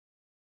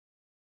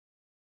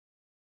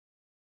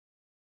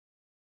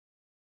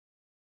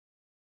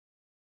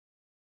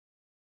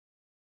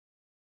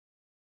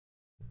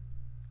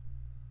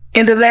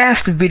In the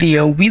last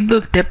video, we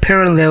looked at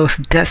Parallels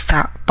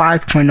Desktop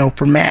 5.0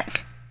 for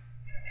Mac.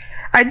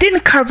 I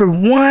didn't cover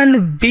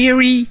one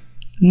very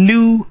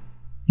new,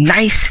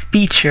 nice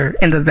feature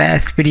in the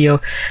last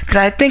video that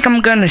I think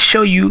I'm going to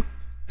show you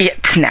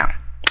it now.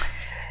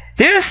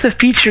 There's a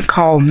feature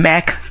called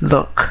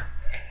MacLook.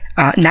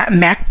 Not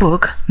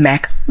MacBook,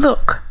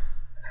 MacLook.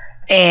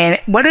 And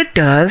what it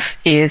does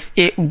is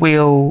it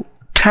will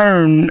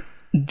turn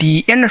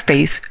the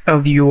interface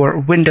of your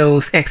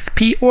Windows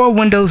XP or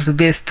Windows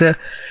Vista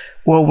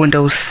or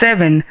Windows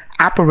 7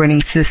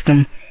 operating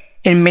system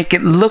and make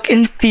it look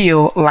and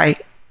feel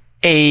like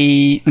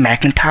a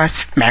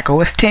Macintosh Mac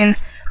OS X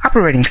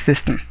operating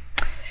system.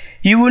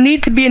 You will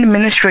need to be an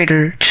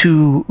administrator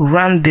to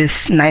run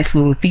this nice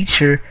little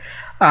feature.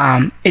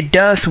 It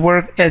does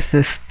work as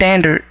a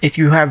standard if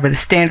you have a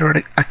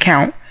standard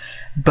account,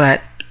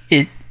 but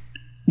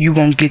you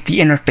won't get the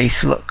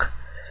interface look.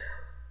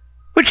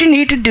 What you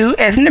need to do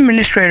as an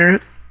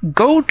administrator,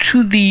 go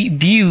to the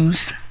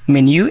Views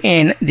menu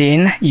and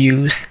then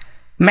use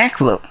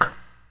MacLook.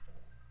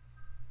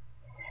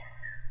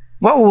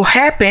 What will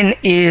happen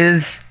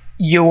is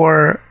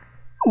your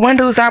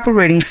Windows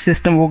operating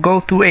system will go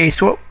through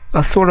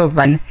a sort of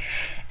line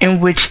in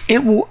which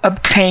it will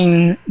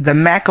obtain the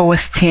Mac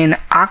OS X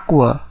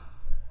Aqua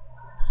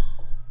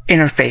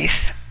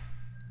interface.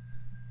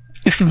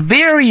 It's a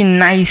very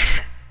nice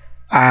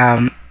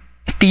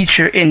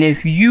feature, and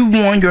if you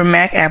want your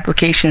Mac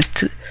applications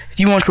if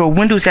you want your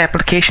Windows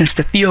applications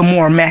to feel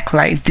more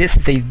Mac-like, this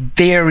is a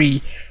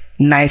very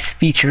nice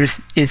feature.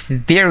 It's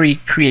very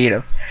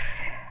creative.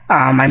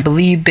 I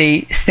believe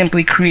they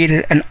simply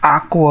created an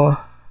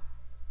Aqua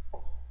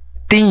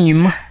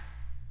theme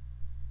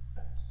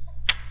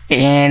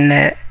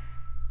and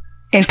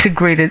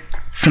integrated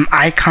some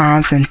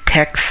icons and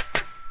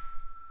text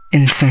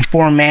in some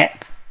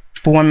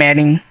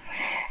formatting,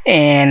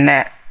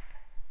 and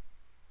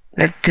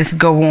let's just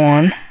go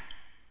on.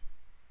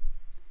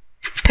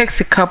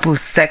 Takes a couple of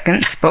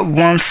seconds, but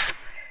once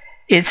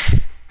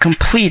it's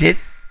completed,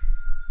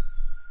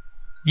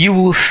 you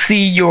will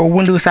see your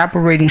Windows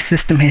operating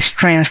system has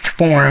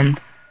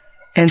transformed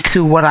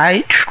into what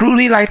I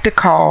truly like to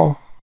call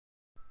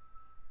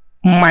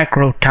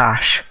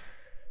Microtosh.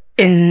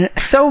 And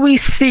so we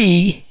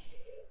see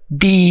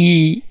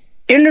the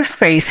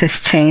interface has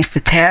changed.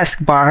 The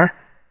taskbar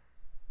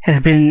has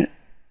been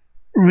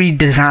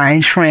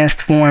redesigned,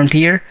 transformed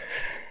here.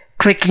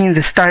 Clicking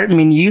the start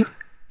menu,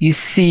 you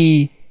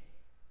see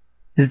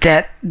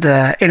that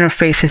the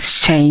interface has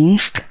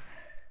changed,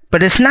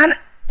 but it's not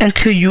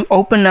until you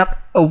open up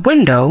a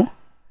window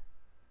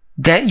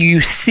that you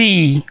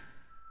see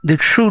the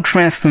true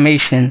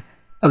transformation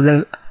of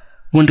the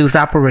Windows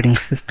operating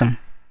system.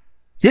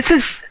 This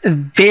is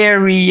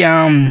very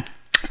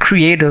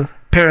creative.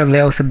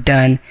 Parallels have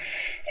done,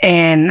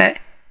 and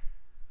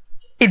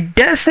it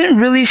doesn't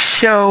really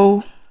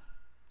show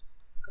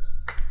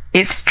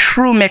its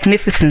true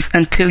magnificence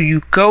until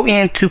you go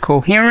into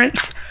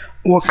Coherence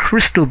or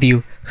Crystal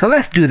View. So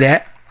let's do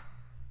that.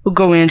 We'll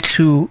go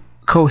into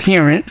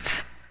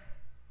Coherence.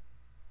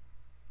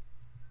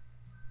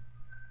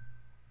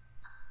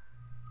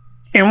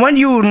 And what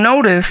you will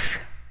notice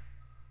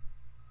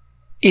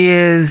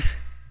is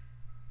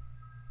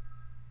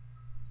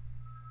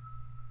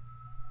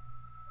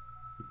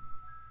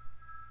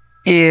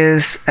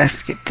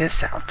let's get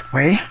this out the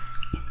way.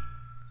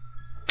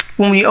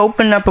 When we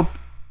open up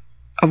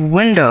a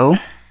window,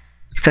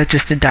 such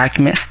as the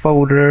Documents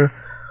folder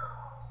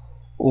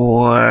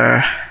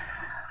or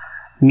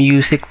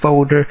Music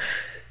folder,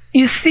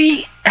 you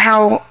see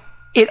how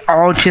it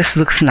all just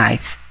looks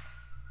nice.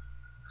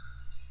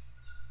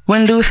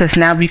 Windows has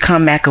now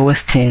become Mac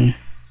OS X.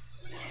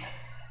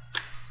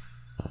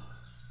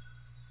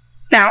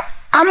 Now,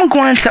 I'm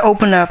going to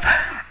open up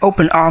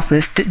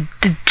OpenOffice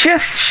to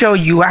just show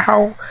you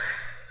how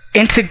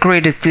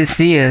integrated this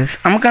is.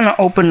 I'm going to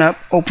open up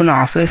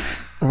OpenOffice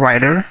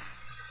Writer.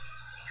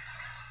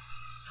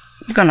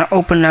 I'm going to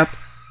open up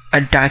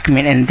a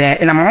document in that,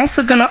 and I'm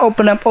also going to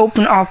open up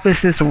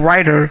OpenOffice's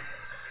Writer.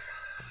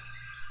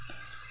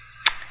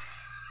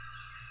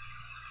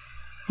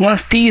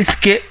 Once these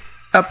get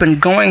up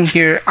and going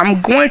here,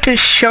 I'm going to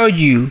show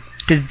you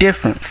the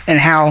difference and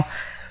how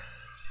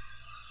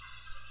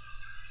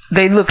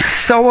they look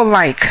so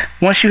alike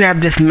once you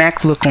have this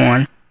MacLook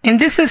on. And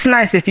this is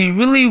nice if you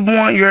really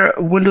want your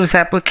Windows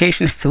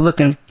applications to look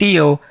and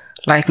feel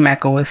like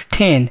Mac OS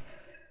X.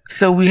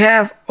 So we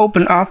have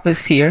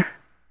OpenOffice here,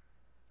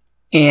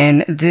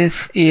 and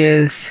this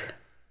is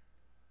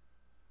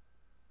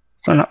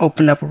going to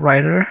open up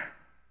Writer,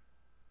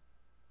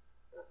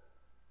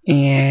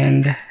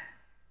 and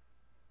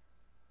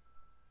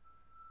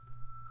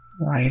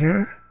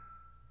Writer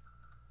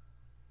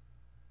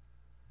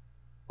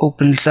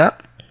opens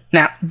up.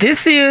 Now,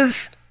 this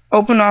is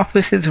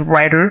OpenOffice's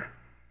Writer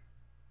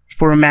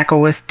for Mac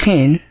OS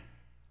X.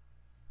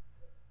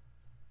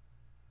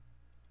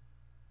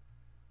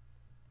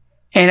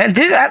 And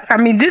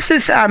this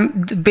is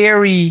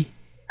very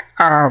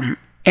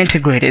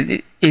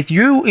integrated. If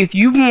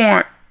you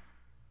want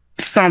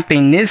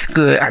something this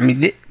good,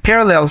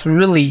 Parallels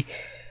really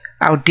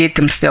outdid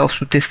themselves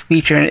with this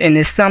feature, and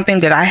it's something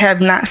that I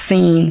have not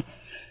seen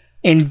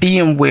in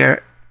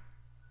VMware.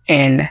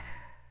 And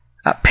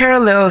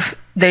Parallels,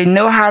 they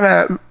know how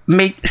to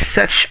make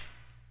such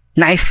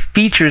nice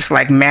features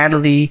like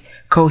Madly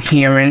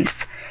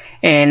coherence,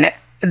 and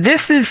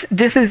this is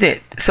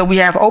it. So we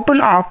have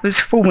Open Office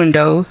for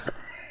Windows,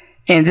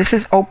 and this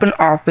is Open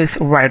Office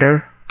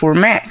Writer for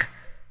Mac.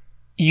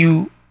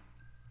 You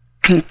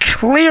can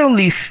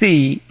clearly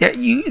see that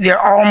they're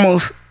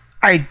almost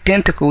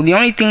identical. The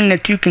only thing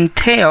that you can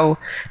tell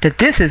that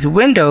this is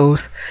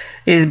Windows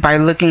is by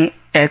looking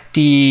at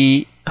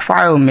the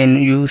file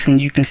menus,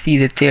 and you can see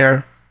that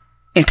they're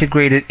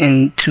integrated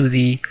into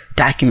the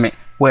document,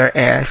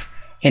 whereas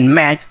in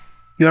Mac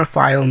your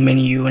file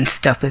menu and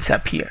stuff is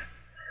up here.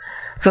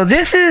 So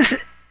this is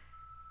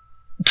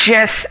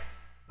just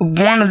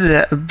one of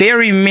the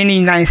very many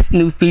nice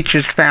new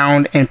features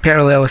found in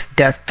Parallels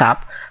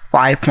Desktop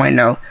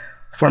 5.0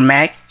 for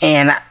Mac,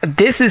 and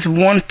this is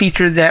one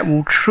feature that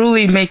will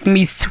truly make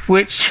me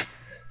switch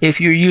if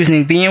you're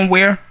using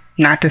VMware.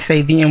 Not to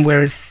say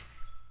VMware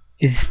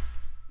is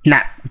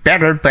not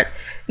better, but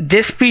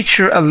this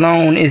feature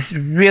alone is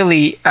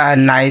really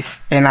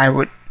nice, and I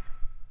would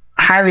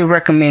highly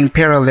recommend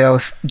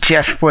Parallels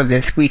just for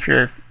this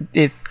feature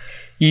if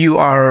you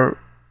are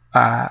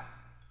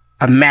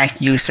a Mac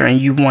user and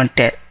you want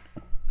that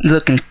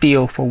look and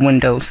feel for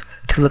Windows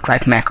to look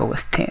like Mac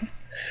OS X.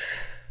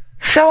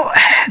 So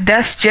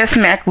that's just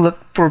MacLook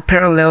for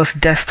Parallels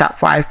Desktop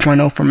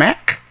 5.0 for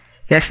Mac.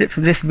 That's it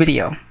for this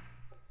video.